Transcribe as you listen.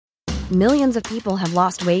Millions of people have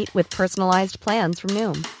lost weight with personalized plans from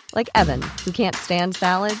Noom. Like Evan, who can't stand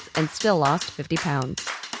salads and still lost 50 pounds.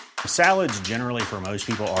 Salads generally for most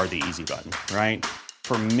people are the easy button, right?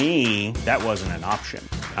 For me, that wasn't an option.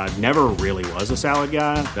 I never really was a salad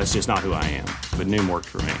guy. That's just not who I am. But Noom worked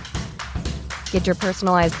for me. Get your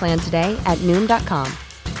personalized plan today at Noom.com.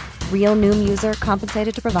 Real Noom user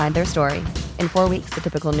compensated to provide their story. In 4 weeks, the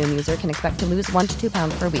typical Noom user can expect to lose 1 to 2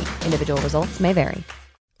 pounds per week. Individual results may vary.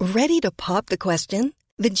 Ready to pop the question?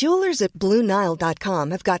 The jewelers at BlueNile.com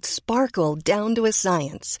have got sparkle down to a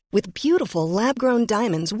science with beautiful lab-grown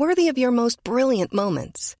diamonds worthy of your most brilliant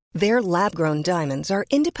moments. Their lab-grown diamonds are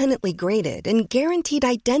independently graded and guaranteed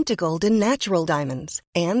identical to natural diamonds,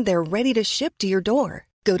 and they're ready to ship to your door.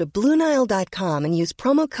 Go to BlueNile.com and use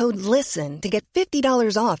promo code LISTEN to get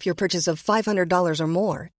 $50 off your purchase of $500 or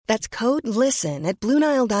more. That's code LISTEN at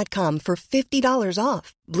BlueNile.com for $50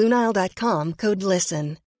 off. BlueNile.com, code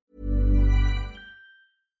LISTEN.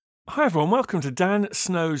 Hi everyone, welcome to Dan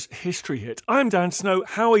Snow's History Hit. I'm Dan Snow.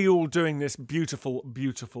 How are you all doing this beautiful,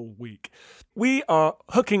 beautiful week? We are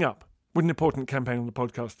hooking up with an important campaign on the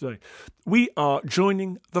podcast today. We are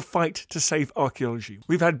joining the fight to save archaeology.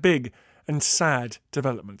 We've had big and sad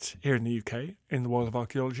developments here in the UK in the world of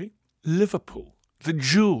archaeology. Liverpool, the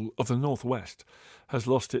jewel of the Northwest, has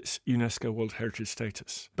lost its UNESCO World Heritage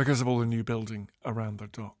status because of all the new building around the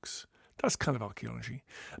docks. That's kind of archaeology.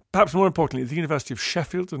 Perhaps more importantly, the University of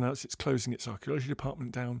Sheffield announced it's closing its archaeology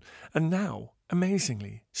department down. And now,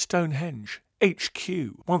 amazingly, Stonehenge, HQ,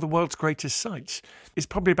 one of the world's greatest sites, is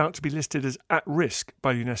probably about to be listed as at risk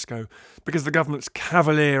by UNESCO because of the government's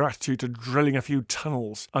cavalier attitude to drilling a few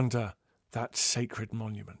tunnels under that sacred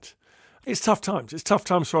monument. It's tough times. It's tough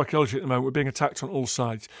times for archaeology at the moment. We're being attacked on all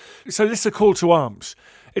sides. So this is a call to arms.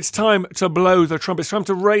 It's time to blow the trumpet. It's time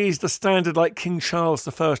to raise the standard like King Charles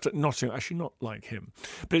I at Nottingham. Actually, not like him.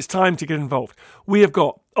 But it's time to get involved. We have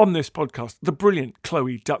got on this podcast the brilliant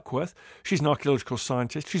Chloe Duckworth. She's an archaeological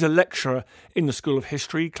scientist. She's a lecturer in the School of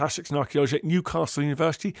History, Classics and Archaeology at Newcastle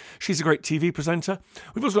University. She's a great TV presenter.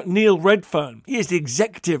 We've also got Neil Redfern. He is the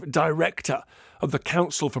executive director of the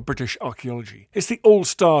Council for British Archaeology. It's the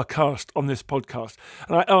all-star cast on this podcast.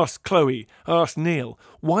 And I asked Chloe, I asked Neil,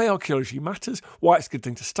 why archaeology matters, why it's a good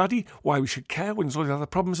thing to study, why we should care when there's all the other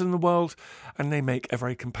problems in the world, and they make a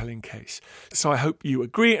very compelling case. So I hope you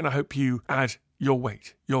agree, and I hope you add your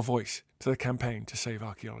weight, your voice to the campaign to save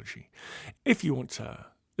archaeology. If you want to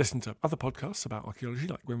listen to other podcasts about archaeology,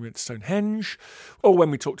 like when we went to Stonehenge, or when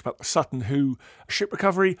we talked about the Sutton Hoo ship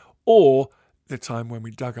recovery, or the time when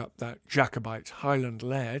we dug up that Jacobite Highland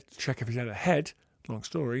laird to check if he had a head, long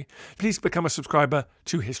story, please become a subscriber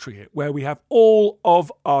to History Hit, where we have all of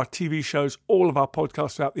our TV shows, all of our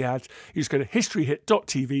podcasts without the ads. You just go to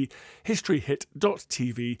historyhit.tv,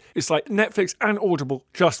 historyhit.tv. It's like Netflix and Audible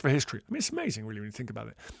just for history. I mean, it's amazing, really, when you think about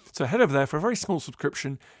it. So head over there for a very small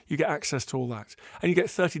subscription. You get access to all that. And you get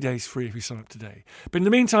 30 days free if you sign up today. But in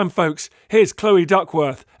the meantime, folks, here's Chloe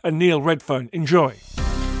Duckworth and Neil Redfern. Enjoy.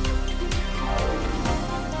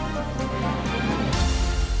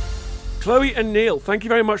 Chloe and Neil, thank you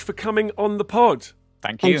very much for coming on the pod.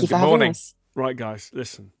 Thank you. Good morning. Right, guys,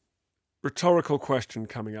 listen. Rhetorical question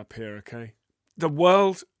coming up here, okay? The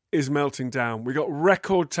world is melting down. We got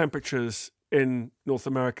record temperatures in North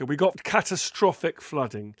America. We got catastrophic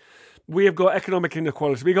flooding. We have got economic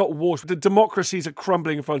inequality. We got wars. The democracies are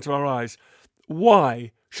crumbling in front of our eyes.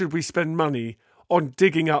 Why should we spend money on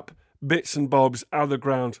digging up bits and bobs out of the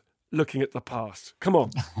ground, looking at the past? Come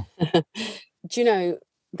on. Do you know,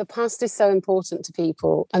 the past is so important to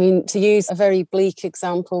people. I mean, to use a very bleak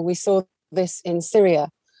example, we saw this in Syria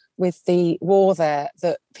with the war there,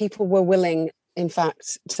 that people were willing, in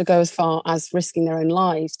fact, to go as far as risking their own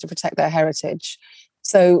lives to protect their heritage.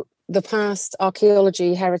 So the past,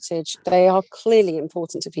 archaeology, heritage, they are clearly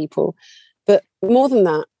important to people. But more than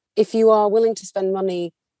that, if you are willing to spend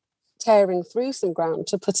money tearing through some ground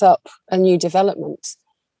to put up a new development,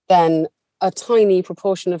 then a tiny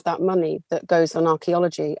proportion of that money that goes on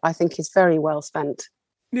archaeology, I think, is very well spent.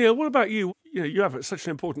 Neil, what about you? You have such an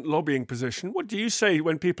important lobbying position. What do you say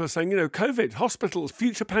when people are saying, COVID, hospitals,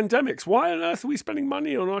 future pandemics? Why on earth are we spending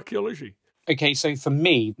money on archaeology? Okay, so for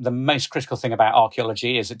me, the most critical thing about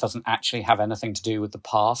archaeology is it doesn't actually have anything to do with the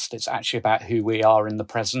past. It's actually about who we are in the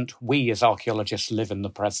present. We as archaeologists live in the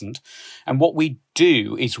present. And what we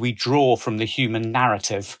do is we draw from the human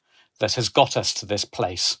narrative that has got us to this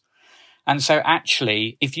place. And so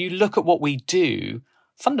actually, if you look at what we do,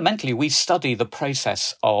 fundamentally, we study the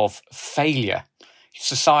process of failure,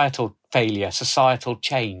 societal failure, societal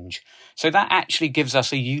change. So that actually gives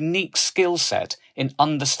us a unique skill set in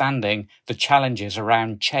understanding the challenges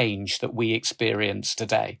around change that we experience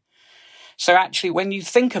today. So actually, when you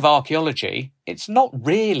think of archaeology, it's not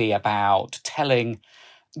really about telling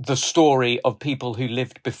the story of people who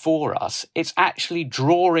lived before us. It's actually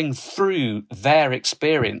drawing through their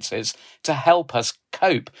experiences to help us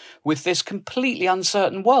cope with this completely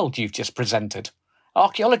uncertain world you've just presented.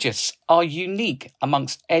 Archaeologists are unique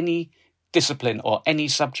amongst any discipline or any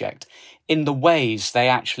subject in the ways they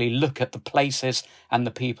actually look at the places and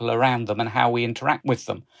the people around them and how we interact with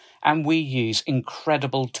them. And we use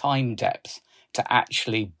incredible time depth to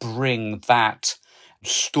actually bring that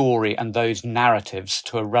story and those narratives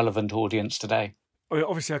to a relevant audience today. I mean,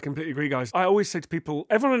 obviously, I completely agree, guys. I always say to people,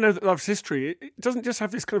 everyone I know that loves history, it doesn't just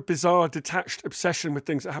have this kind of bizarre, detached obsession with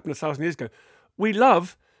things that happened 1,000 years ago. We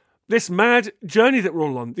love this mad journey that we're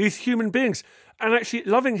all on, these human beings. And actually,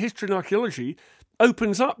 loving history and archaeology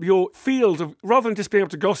opens up your field of, rather than just being able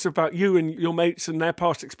to gossip about you and your mates and their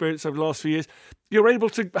past experience over the last few years, you're able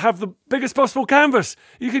to have the biggest possible canvas.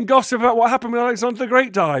 You can gossip about what happened when Alexander the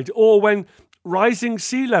Great died, or when rising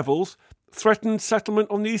sea levels threatened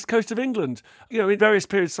settlement on the east coast of England, in various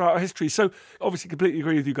periods throughout our history. So obviously completely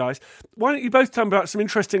agree with you guys. Why don't you both tell me about some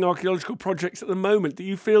interesting archaeological projects at the moment that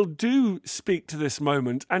you feel do speak to this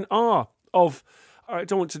moment and are of, I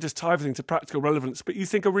don't want to just tie everything to practical relevance, but you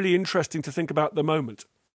think are really interesting to think about at the moment?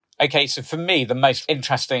 Okay, so for me, the most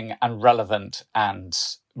interesting and relevant and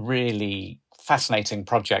really fascinating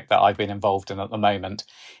project that I've been involved in at the moment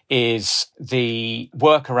is the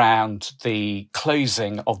work around the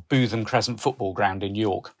closing of Bootham Crescent Football Ground in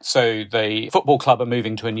York. So the football club are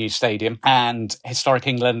moving to a new stadium, and Historic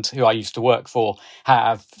England, who I used to work for,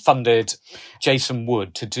 have funded Jason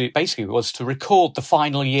Wood to record the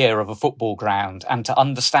final year of a football ground and to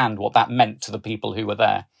understand what that meant to the people who were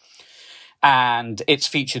there. And it's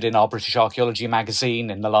featured in our British Archaeology magazine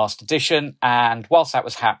in the last edition. And whilst that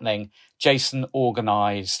was happening, Jason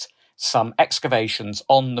organised some excavations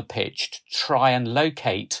on the pitch to try and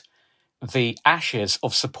locate the ashes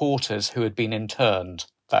of supporters who had been interned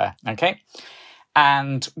there, okay?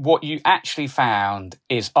 And what you actually found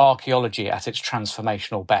is archaeology at its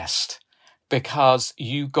transformational best, because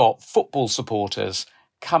you got football supporters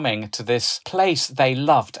coming to this place they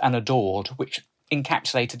loved and adored, which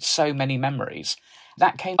encapsulated so many memories.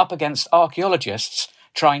 That came up against archaeologists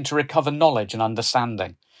trying to recover knowledge and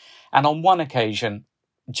understanding. And on one occasion,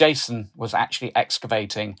 Jason was actually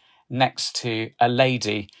excavating next to a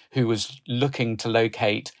lady who was looking to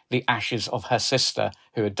locate the ashes of her sister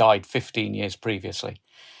who had died 15 years previously.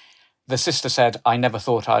 The sister said, "I never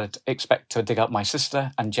thought I'd expect to dig up my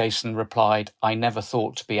sister." And Jason replied, "I never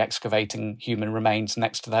thought to be excavating human remains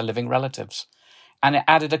next to their living relatives." And it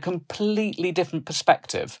added a completely different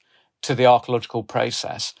perspective to the archaeological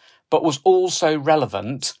process, but was also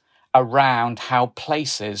relevant around how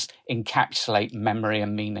places encapsulate memory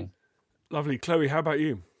and meaning. Lovely. Chloe, how about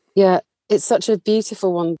you? Yeah, it's such a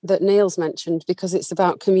beautiful one that Neil's mentioned, because it's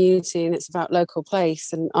about community and it's about local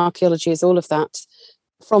place, and archaeology is all of that.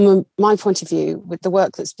 From my point of view, with the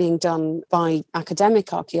work that's being done by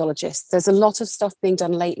academic archaeologists, there's a lot of stuff being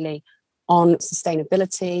done lately on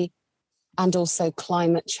sustainability and also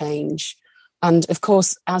climate change. And of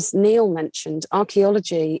course, as Neil mentioned,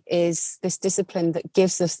 archaeology is this discipline that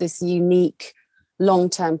gives us this unique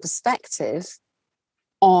long-term perspective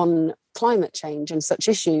on climate change and such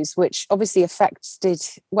issues, which obviously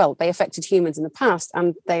they affected humans in the past,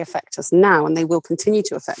 and they affect us now, and they will continue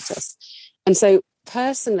to affect us. And so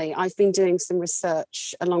personally, I've been doing some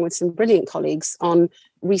research along with some brilliant colleagues on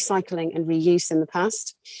recycling and reuse in the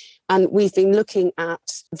past. And we've been looking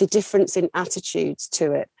at the difference in attitudes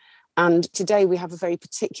to it. And today we have a very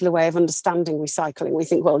particular way of understanding recycling. We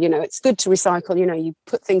think, well, it's good to recycle, you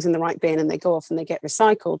put things in the right bin and they go off and they get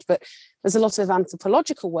recycled. But there's a lot of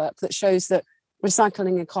anthropological work that shows that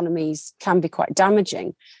recycling economies can be quite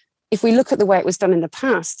damaging. If we look at the way it was done in the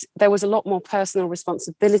past, there was a lot more personal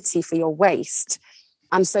responsibility for your waste.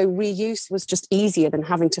 And so reuse was just easier than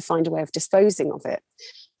having to find a way of disposing of it.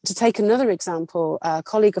 To take another example, a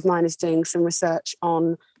colleague of mine is doing some research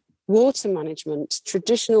on water management,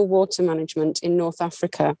 traditional water management in North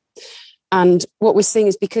Africa. And what we're seeing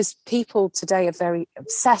is, because people today are very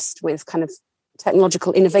obsessed with kind of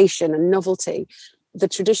technological innovation and novelty, the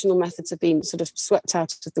traditional methods have been sort of swept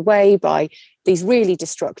out of the way by these really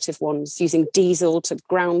destructive ones, using diesel to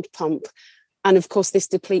ground pump. And of course, this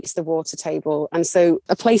depletes the water table. And so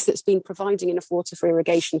a place that's been providing enough water for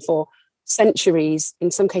irrigation for centuries,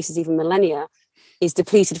 in some cases even millennia, is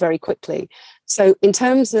depleted very quickly. So in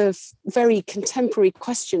terms of very contemporary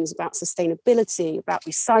questions about sustainability, about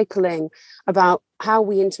recycling, about how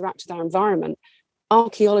we interact with our environment,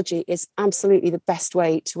 archaeology is absolutely the best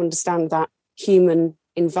way to understand that human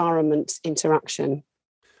environment interaction.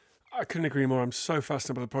 I couldn't agree more. I'm so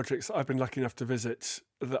fascinated by the projects that I've been lucky enough to visit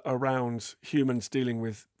that around humans dealing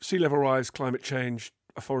with sea level rise, climate change,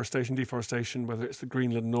 afforestation, deforestation, whether it's the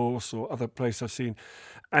Greenland Norse or other places I've seen.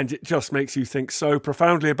 And it just makes you think so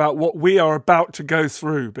profoundly about what we are about to go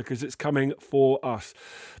through because it's coming for us.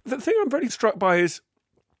 The thing I'm very struck by is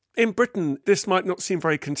in Britain, this might not seem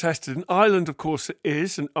very contested. In Ireland, of course, it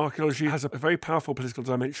is, and archaeology has a very powerful political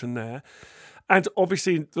dimension there. And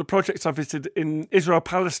obviously, the projects I visited in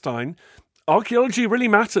Israel-Palestine, archaeology really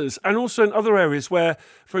matters. And also in other areas where,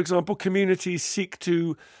 for example, communities seek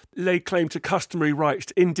to lay claim to customary rights,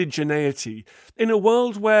 to indigeneity. In a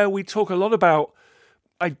world where we talk a lot about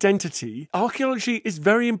identity, archaeology is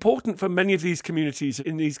very important for many of these communities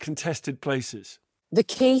in these contested places. The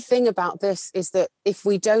key thing about this is that if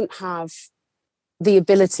we don't have the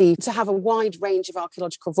ability to have a wide range of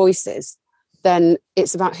archaeological voices, then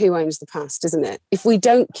it's about who owns the past, isn't it? If we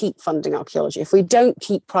don't keep funding archaeology, if we don't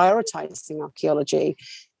keep prioritising archaeology,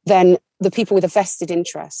 then the people with a vested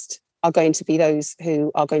interest are going to be those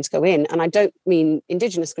who are going to go in. And I don't mean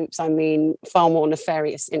Indigenous groups, I mean far more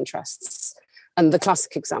nefarious interests. And the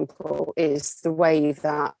classic example is the way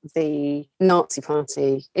that the Nazi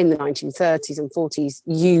Party in the 1930s and 40s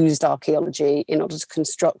used archaeology in order to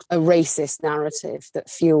construct a racist narrative that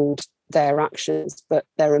fueled their actions. But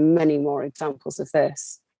there are many more examples of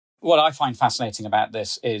this. What I find fascinating about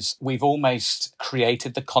this is we've almost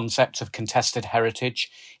created the concept of contested heritage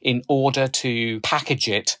in order to package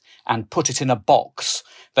it and put it in a box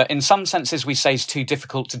that in some senses we say is too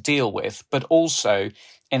difficult to deal with, but also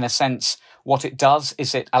in a sense what it does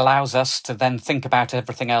is it allows us to then think about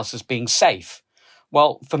everything else as being safe.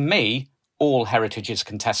 Well, for me, all heritage is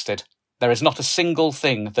contested. There is not a single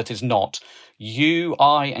thing that is not. You,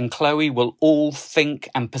 I, and Chloe will all think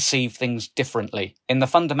and perceive things differently. In the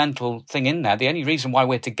fundamental thing in there, the only reason why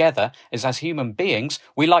we're together is as human beings,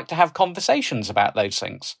 we like to have conversations about those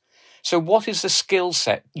things. So what is the skill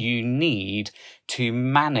set you need to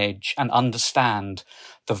manage and understand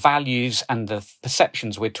the values and the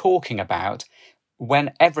perceptions we're talking about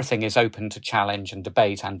when everything is open to challenge and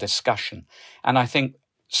debate and discussion? And I think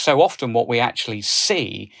so often what we actually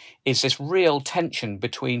see is this real tension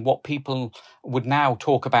between what people would now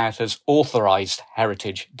talk about as authorised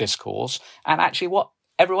heritage discourse and actually what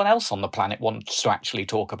everyone else on the planet wants to actually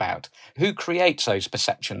talk about. Who creates those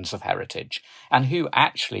perceptions of heritage and who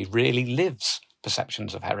actually really lives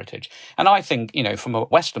perceptions of heritage? And I think, from a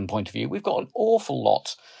Western point of view, we've got an awful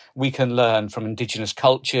lot we can learn from Indigenous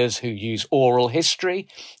cultures who use oral history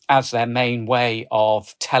as their main way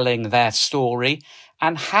of telling their story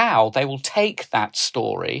and how they will take that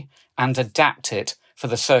story and adapt it for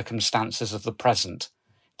the circumstances of the present.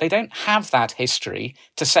 They don't have that history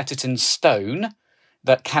to set it in stone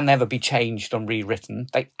that can never be changed and rewritten.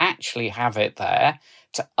 They actually have it there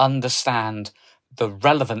to understand the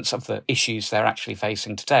relevance of the issues they're actually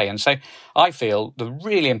facing today. And so I feel the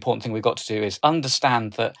really important thing we've got to do is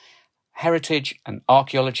understand that heritage and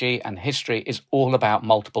archaeology and history is all about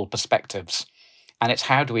multiple perspectives. And it's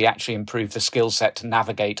how do we actually improve the skill set to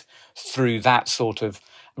navigate through that sort of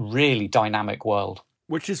really dynamic world.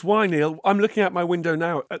 Which is why, Neil, I'm looking out my window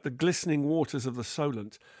now at the glistening waters of the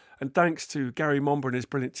Solent. And thanks to Gary Momber and his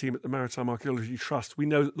brilliant team at the Maritime Archaeology Trust, we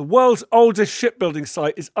know that the world's oldest shipbuilding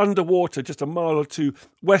site is underwater just a mile or two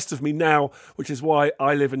west of me now, which is why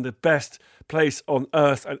I live in the best place on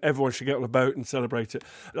earth and everyone should get on a boat and celebrate it.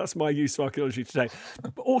 That's my use of archaeology today.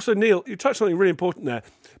 But also, Neil, you touched on something really important there,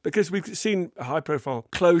 because we've seen a high-profile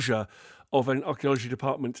closure of an archaeology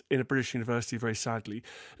department in a British university, very sadly.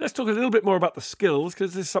 Let's talk a little bit more about the skills,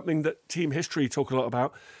 because this is something that Team History talk a lot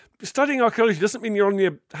about. Studying archaeology doesn't mean you're on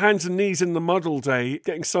your hands and knees in the mud all day,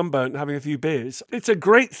 getting sunburnt and having a few beers. It's a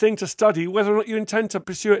great thing to study, whether or not you intend to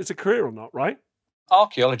pursue it as a career or not, right?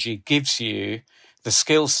 Archaeology gives you the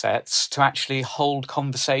skill sets to actually hold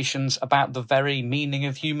conversations about the very meaning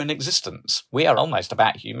of human existence. We are almost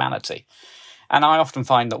about humanity. And I often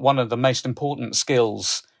find that one of the most important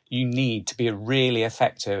skills you need to be a really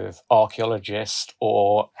effective archaeologist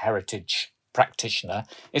or heritage practitioner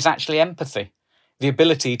is actually empathy. The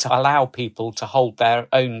ability to allow people to hold their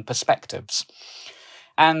own perspectives.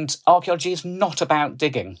 And archaeology is not about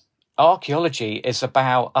digging. Archaeology is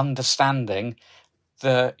about understanding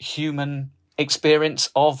the human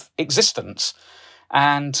experience of existence.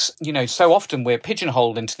 And, so often we're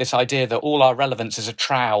pigeonholed into this idea that all our relevance is a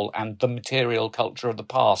trowel and the material culture of the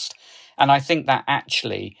past. And I think that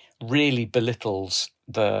actually really belittles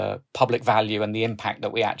the public value and the impact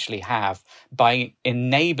that we actually have by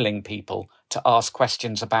enabling people to ask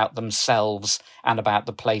questions about themselves and about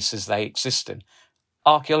the places they exist in.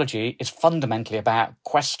 Archaeology is fundamentally about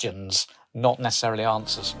questions, not necessarily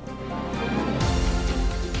answers.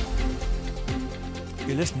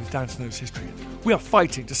 You're listening to Dan Snow's History Hit. We are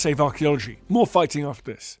fighting to save archaeology. More fighting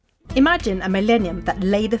after this. Imagine a millennium that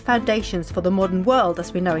laid the foundations for the modern world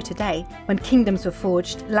as we know it today, when kingdoms were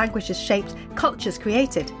forged, languages shaped, cultures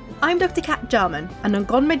created. I'm Dr. Kat Jarman, and on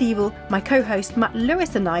Gone Medieval, my co-host Matt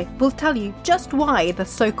Lewis and I will tell you just why the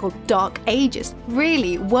so-called Dark Ages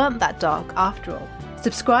really weren't that dark after all.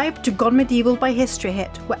 Subscribe to Gone Medieval by History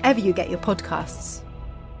Hit wherever you get your podcasts.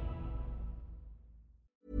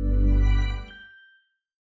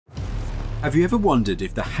 Have you ever wondered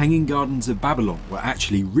if the Hanging Gardens of Babylon were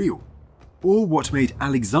actually real? Or what made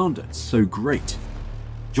Alexander so great?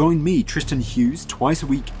 Join me, Tristan Hughes, twice a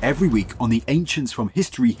week, every week on the Ancients from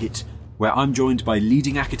History Hit, where I'm joined by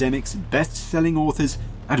leading academics, best-selling authors,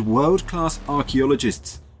 and world-class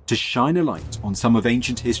archaeologists to shine a light on some of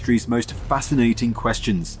ancient history's most fascinating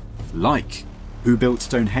questions, like who built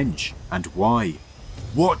Stonehenge and why?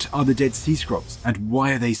 What are the Dead Sea Scrolls and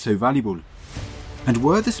why are they so valuable? And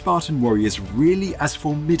were the Spartan warriors really as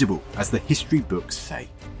formidable as the history books say?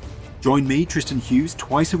 Join me, Tristan Hughes,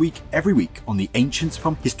 twice a week, every week on the Ancients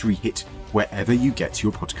from History Hit, wherever you get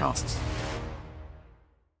your podcasts.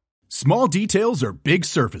 Small details are big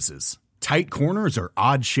surfaces. Tight corners are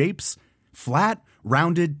odd shapes. Flat,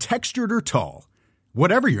 rounded, textured, or tall.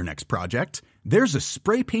 Whatever your next project, there's a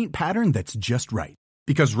spray paint pattern that's just right.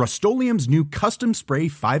 Because Rust-Oleum's new Custom Spray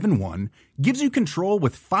 5-in-1 gives you control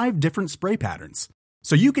with 5 different spray patterns.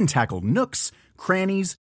 So you can tackle nooks,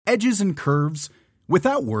 crannies, edges, and curves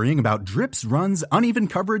without worrying about drips, runs, uneven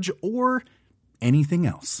coverage, or anything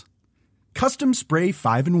else. Custom Spray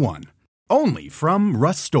 5-in-1. Only from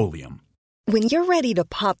Rust-Oleum. When you're ready to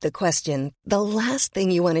pop the question, the last thing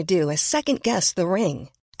you want to do is second-guess the ring.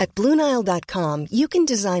 At BlueNile.com, you can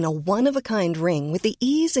design a one-of-a-kind ring with the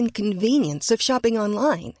ease and convenience of shopping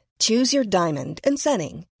online. Choose your diamond and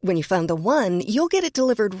setting. When you find the one, you'll get it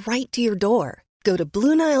delivered right to your door. Go to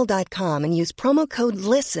BlueNile.com and use promo code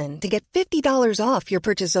LISTEN to get $50 off your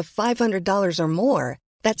purchase of $500 or more.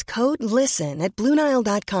 That's code LISTEN at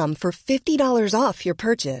BlueNile.com for $50 off your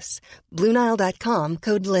purchase. BlueNile.com,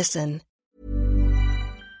 code LISTEN.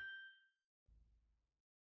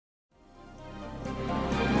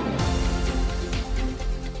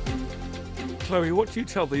 Chloe, what do you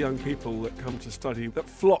tell the young people that come to study, that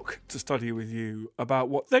flock to study with you, about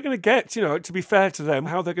what they're going to get, to be fair to them,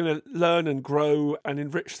 how they're going to learn and grow and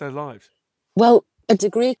enrich their lives? Well, a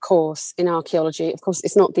degree course in archaeology, of course,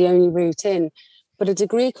 it's not the only route in, but a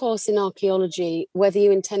degree course in archaeology, whether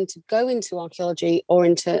you intend to go into archaeology or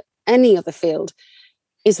into any other field,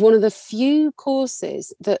 is one of the few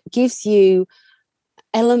courses that gives you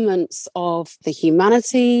elements of the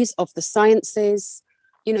humanities, of the sciences.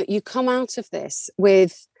 You come out of this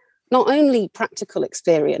with not only practical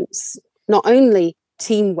experience, not only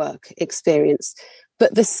teamwork experience,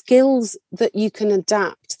 but the skills that you can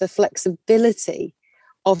adapt, the flexibility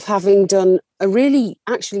of having done a really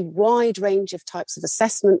actually wide range of types of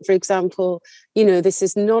assessment, for example. This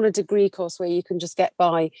is not a degree course where you can just get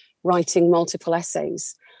by writing multiple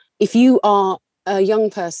essays. If you are a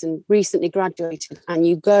young person recently graduated and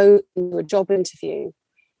you go into a job interview,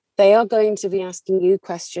 they are going to be asking you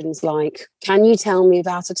questions like, can you tell me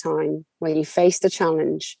about a time where you faced a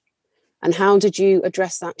challenge and how did you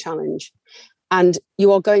address that challenge? And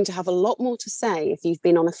you are going to have a lot more to say if you've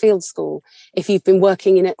been on a field school, if you've been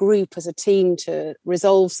working in a group as a team to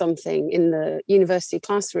resolve something in the university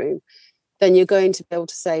classroom, then you're going to be able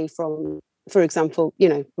to say from, for example,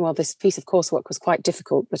 this piece of coursework was quite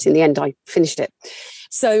difficult, but in the end I finished it.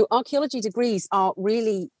 So archaeology degrees are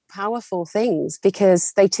really powerful things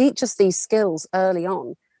because they teach us these skills early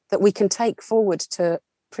on that we can take forward to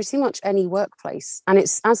pretty much any workplace. And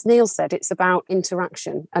it's, as Neil said, it's about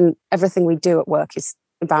interaction, and everything we do at work is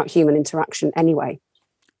about human interaction anyway.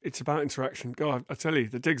 It's about interaction. God, I tell you,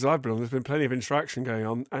 the digs I've been on, there's been plenty of interaction going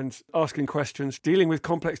on and asking questions, dealing with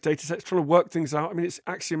complex data sets, trying to work things out. I mean, it's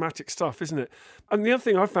axiomatic stuff, isn't it? And the other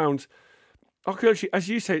thing I found, archaeology, as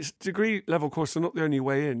you say, it's degree level courses are not the only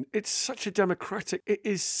way in. It's such a democratic, it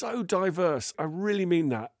is so diverse. I really mean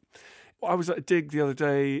that. I was at a dig the other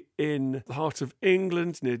day in the heart of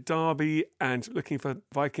England, near Derby, and looking for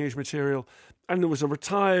Viking Age material. And there was a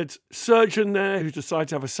retired surgeon there who decided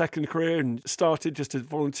to have a second career and started just as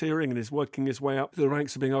volunteering and is working his way up the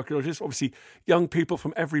ranks of being archaeologists. Obviously, young people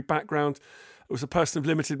from every background. It was a person of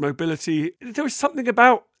limited mobility. There was something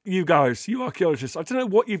about you guys, you archaeologists. I don't know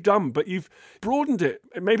what you've done, but you've broadened it.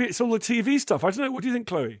 Maybe it's all the TV stuff. I don't know. What do you think,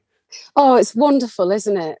 Chloe? Oh, it's wonderful,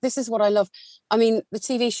 isn't it? This is what I love. I mean, the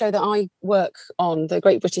TV show that I work on, The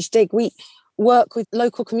Great British Dig, we work with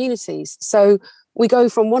local communities. So we go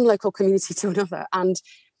from one local community to another. And,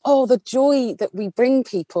 the joy that we bring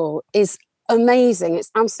people is amazing.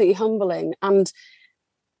 It's absolutely humbling. And,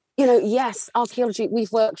 you know, yes, archaeology,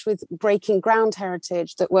 we've worked with Breaking Ground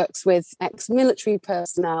Heritage that works with ex-military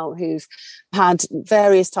personnel who've had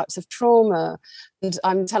various types of trauma. And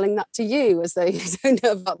I'm telling that to you as though you don't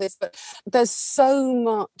know about this, but there's so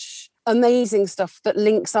much amazing stuff that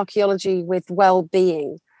links archaeology with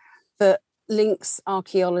well-being, that links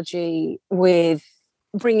archaeology with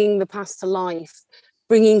bringing the past to life,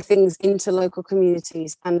 bringing things into local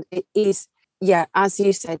communities. And it is, yeah, as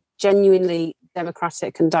you said, genuinely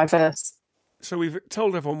democratic and diverse. So we've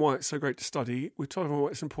told everyone why it's so great to study. We've told everyone why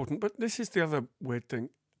it's important. But this is the other weird thing.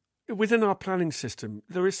 Within our planning system,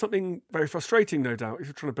 there is something very frustrating, no doubt. If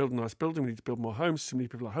you're trying to build a nice building, we need to build more homes. So many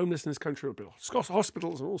people are homeless in this country. We'll build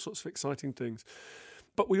hospitals and all sorts of exciting things.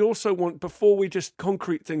 But we also want, before we just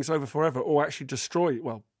concrete things over forever or actually destroy,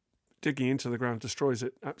 well, digging into the ground destroys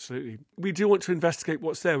it, absolutely. We do want to investigate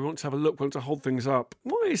what's there. We want to have a look. We want to hold things up.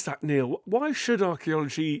 Why is that, Neil? Why should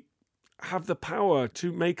archaeology have the power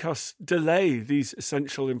to make us delay these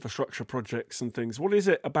essential infrastructure projects and things? What is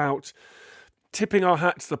it about tipping our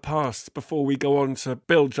hat to the past before we go on to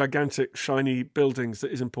build gigantic, shiny buildings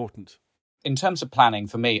that is important? In terms of planning,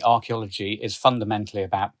 for me, archaeology is fundamentally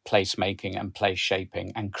about place making and place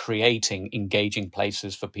shaping and creating engaging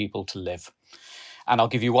places for people to live. And I'll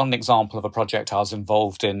give you one example of a project I was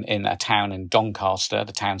involved in a town in Doncaster.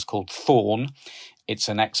 The town's called Thorn. It's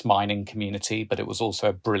an ex-mining community, but it was also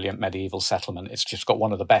a brilliant medieval settlement. It's just got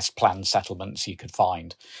one of the best planned settlements you could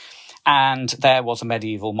find. And there was a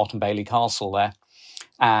medieval Motte and Bailey castle there.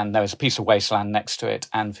 And there was a piece of wasteland next to it.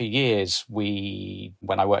 And for years,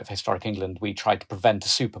 when I worked for Historic England, we tried to prevent a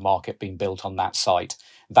supermarket being built on that site.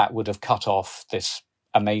 That would have cut off this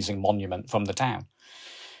amazing monument from the town.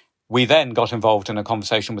 We then got involved in a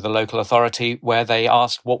conversation with the local authority where they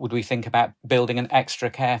asked what would we think about building an extra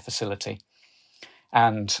care facility.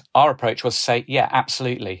 And our approach was to say, yeah,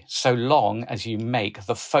 absolutely, so long as you make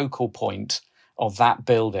the focal point of that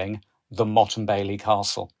building the Motte and Bailey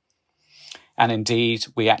Castle. And indeed,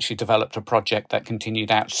 we actually developed a project that continued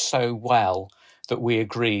out so well that we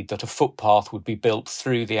agreed that a footpath would be built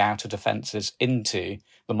through the outer defences into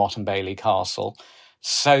the Motte and Bailey Castle,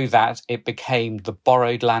 so that it became the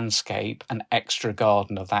borrowed landscape and extra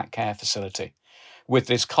garden of that care facility, with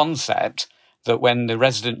this concept that when the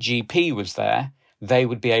resident GP was there, they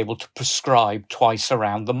would be able to prescribe twice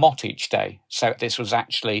around the Motte each day. So this was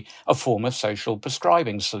actually a form of social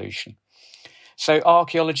prescribing solution. So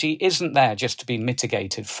archaeology isn't there just to be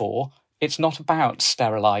mitigated for. It's not about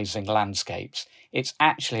sterilising landscapes. It's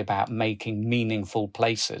actually about making meaningful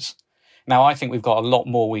places. Now, I think we've got a lot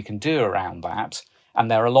more we can do around that, and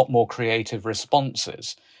there are a lot more creative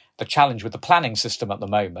responses. The challenge with the planning system at the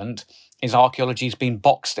moment is archaeology's been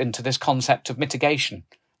boxed into this concept of mitigation.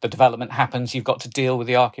 The development happens, you've got to deal with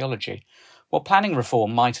the archaeology. Well, planning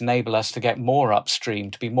reform might enable us to get more upstream,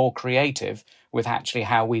 to be more creative with actually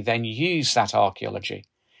how we then use that archaeology.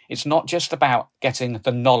 It's not just about getting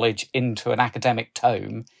the knowledge into an academic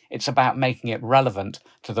tome, it's about making it relevant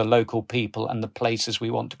to the local people and the places we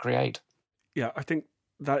want to create. Yeah, I think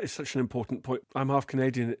that is such an important point. I'm half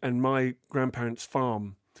Canadian, and my grandparents'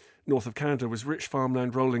 farm north of Canada was rich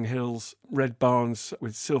farmland, rolling hills, red barns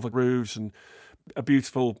with silver roofs and a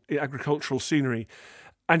beautiful agricultural scenery.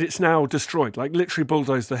 And it's now destroyed, like literally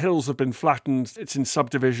bulldozed. The hills have been flattened, it's in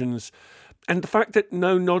subdivisions. And the fact that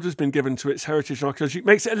no nod has been given to its heritage and archaeology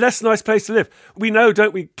makes it a less nice place to live. We know,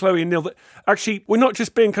 don't we, Chloe and Neil, that actually we're not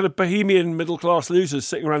just being kind of bohemian middle-class losers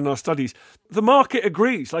sitting around in our studies. The market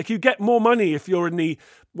agrees. Like, you get more money if you're in the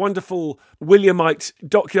wonderful Williamite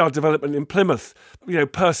dockyard development in Plymouth,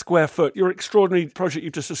 per square foot. Your extraordinary project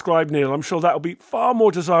you've just described, Neil, I'm sure that'll be far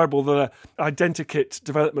more desirable than an identikit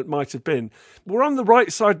development might have been. We're on the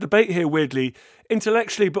right side of the debate here, weirdly,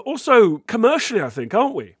 intellectually, but also commercially, I think,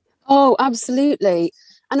 aren't we? Oh, absolutely.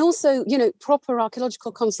 And also, proper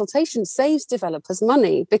archaeological consultation saves developers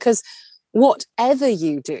money, because whatever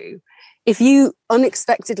you do, if you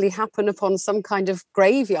unexpectedly happen upon some kind of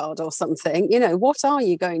graveyard or something, what are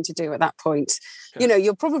you going to do at that point? Yeah.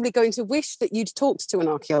 You're probably going to wish that you'd talked to an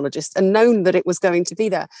archaeologist and known that it was going to be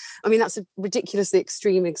there. I mean, that's a ridiculously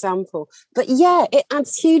extreme example. But yeah, it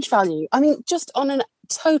adds huge value. I mean, just on a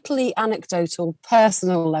totally anecdotal,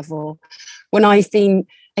 personal level, when I've been,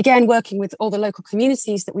 again, working with all the local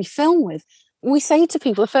communities that we film with, we say to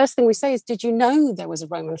people, the first thing we say is, did you know there was a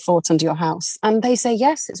Roman fort under your house? And they say,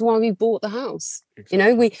 yes, it's why we bought the house. Exactly. You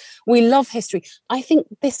know, we love history. I think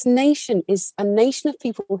this nation is a nation of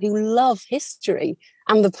people who love history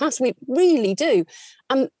and the past. We really do.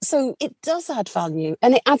 And so it does add value,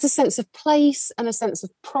 and it adds a sense of place and a sense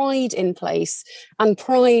of pride in place and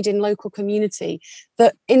pride in local community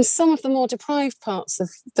that in some of the more deprived parts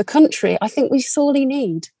of the country, I think we sorely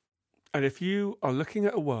need. And if you are looking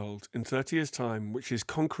at a world in 30 years' time which is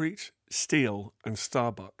concrete, steel and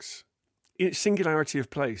Starbucks, its singularity of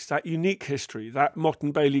place, that unique history, that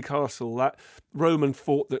Motte Bailey Castle, that Roman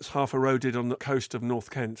fort that's half eroded on the coast of North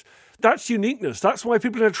Kent, that's uniqueness. That's why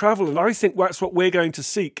people are going to travel. And I think that's what we're going to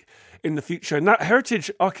seek in the future. And that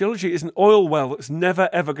heritage archaeology is an oil well that's never,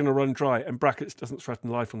 ever going to run dry. And brackets doesn't threaten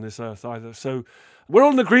life on this earth either. So we're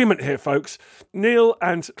all in agreement here, folks. Neil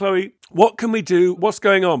and Chloe, what can we do? What's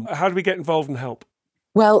going on? How do we get involved and help?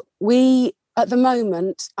 Well, we, at the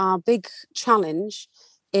moment, our big challenge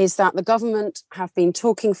is that the government have been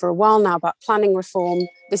talking for a while now about planning reform.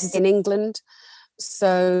 This is in England.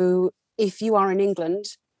 So if you are in England,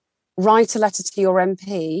 write a letter to your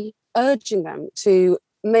MP urging them to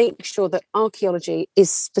make sure that archaeology is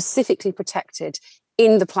specifically protected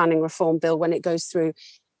in the planning reform bill when it goes through.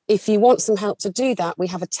 If you want some help to do that, we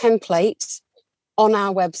have a template on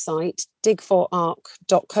our website,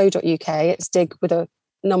 dig4arch.co.uk. It's dig with a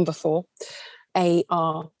number 4,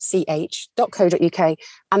 arch.co.uk.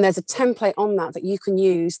 And there's a template on that you can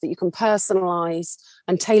use, that you can personalise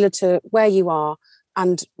and tailor to where you are,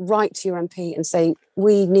 and write to your MP and say,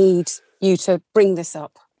 we need you to bring this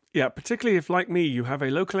up. Yeah, particularly if, like me, you have a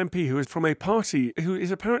local MP who is from a party who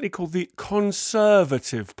is apparently called the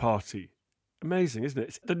Conservative Party. Amazing, isn't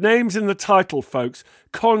it? The name's in the title, folks.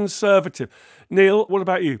 Conservative. Neil, what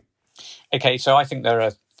about you? Okay, so I think there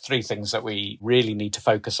are 3 things that we really need to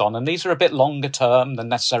focus on, and these are a bit longer term than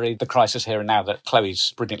necessarily the crisis here and now that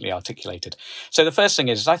Chloe's brilliantly articulated. So the first thing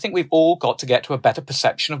is I think we've all got to get to a better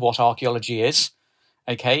perception of what archaeology is.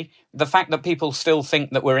 Okay, the fact that people still think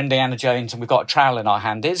that we're Indiana Jones and we've got a trowel in our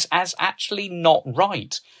hand is actually not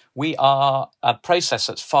right. We are a process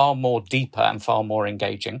that's far more deeper and far more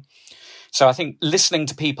engaging. So I think listening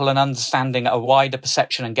to people and understanding a wider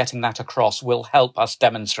perception and getting that across will help us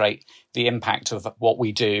demonstrate the impact of what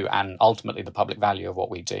we do and ultimately the public value of what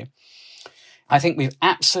we do. I think we've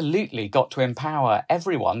absolutely got to empower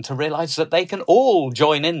everyone to realise that they can all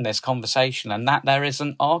join in this conversation and that there is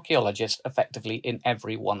an archaeologist effectively in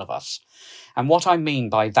every one of us. And what I mean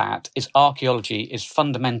by that is archaeology is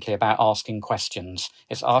fundamentally about asking questions.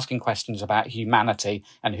 It's asking questions about humanity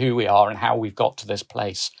and who we are and how we've got to this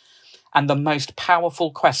place. And the most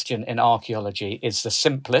powerful question in archaeology is the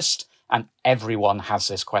simplest, and everyone has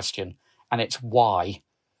this question, and it's why.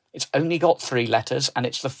 It's only got 3 letters, and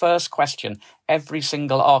it's the first question every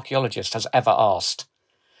single archaeologist has ever asked.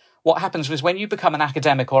 What happens is when you become an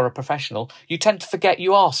academic or a professional, you tend to forget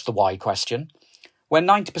you asked the why question, where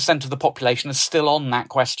 90% of the population is still on that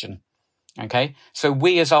question. Okay? So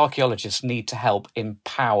we as archaeologists need to help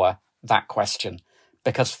empower that question,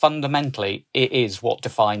 because fundamentally it is what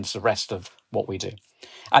defines the rest of what we do.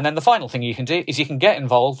 And then the final thing you can do is you can get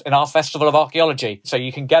involved in our Festival of Archaeology. So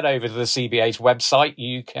you can get over to the CBA's website,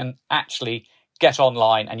 you can actually get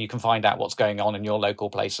online and you can find out what's going on in your local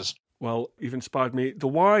places. Well, you've inspired me. The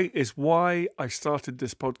why is why I started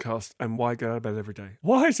this podcast and why I go out of bed every day.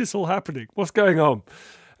 Why is this all happening? What's going on?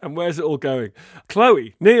 And where's it all going?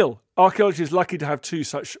 Chloe, Neil, archaeology is lucky to have 2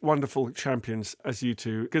 such wonderful champions as you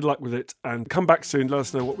two. Good luck with it and come back soon. Let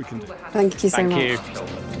us know what we can do. Thank you so much. Thank you.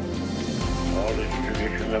 All this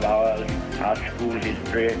tradition of ours, our school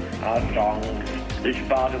history, our songs, this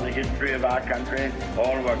part of the history of our country,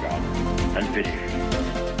 all were gone and finished.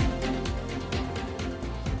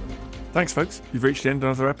 Thanks, folks. You've reached the end of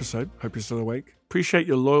another episode. Hope you're still awake. Appreciate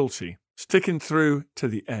your loyalty. Sticking through to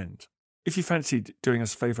the end. If you fancied doing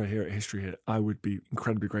us a favour here at History Hit, I would be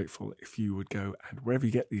incredibly grateful if you would go and wherever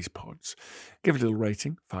you get these pods, give it a little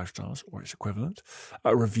rating, 5 stars or its equivalent.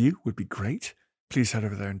 A review would be great. Please head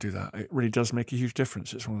over there and do that. It really does make a huge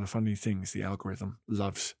difference. It's one of the funny things the algorithm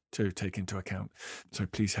loves to take into account. So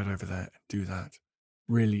please head over there and do that.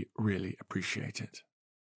 Really, really appreciate it.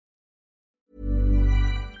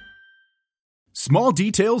 Small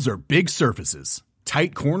details are big surfaces.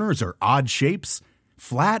 Tight corners are odd shapes.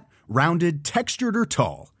 Flat, rounded, textured, or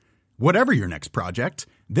tall. Whatever your next project,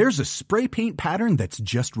 there's a spray paint pattern that's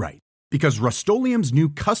just right. Because Rust-Oleum's new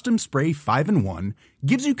Custom Spray 5-in-1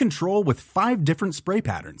 gives you control with 5 different spray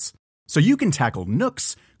patterns. So you can tackle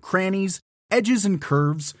nooks, crannies, edges, and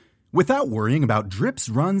curves without worrying about drips,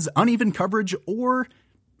 runs, uneven coverage, or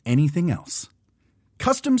anything else.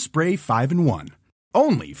 Custom Spray 5-in-1.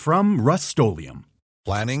 Only from Rust-Oleum.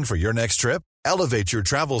 Planning for your next trip? Elevate your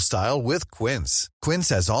travel style with Quince. Quince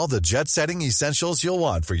has all the jet-setting essentials you'll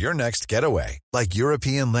want for your next getaway, like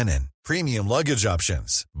European linen, premium luggage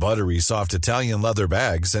options, buttery soft Italian leather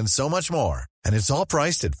bags, and so much more. And it's all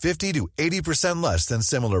priced at 50 to 80% less than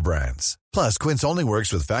similar brands. Plus, Quince only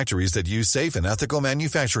works with factories that use safe and ethical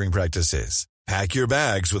manufacturing practices. Pack your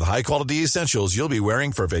bags with high-quality essentials you'll be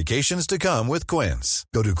wearing for vacations to come with Quince.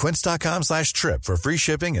 Go to quince.com/trip for free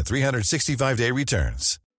shipping and 365-day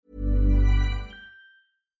returns.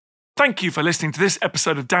 Thank you for listening to this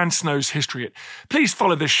episode of Dan Snow's History Hit. Please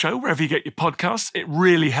follow this show wherever you get your podcasts. It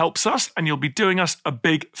really helps us, and you'll be doing us a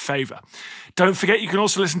big favour. Don't forget, you can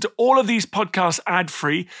also listen to all of these podcasts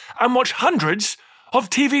ad-free and watch hundreds of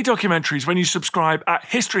TV documentaries when you subscribe at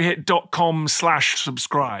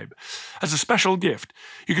historyhit.com/subscribe. As a special gift,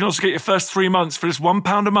 you can also get your first 3 months for just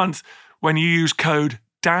 £1 a month when you use code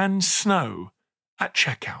DANSNOW at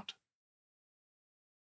checkout.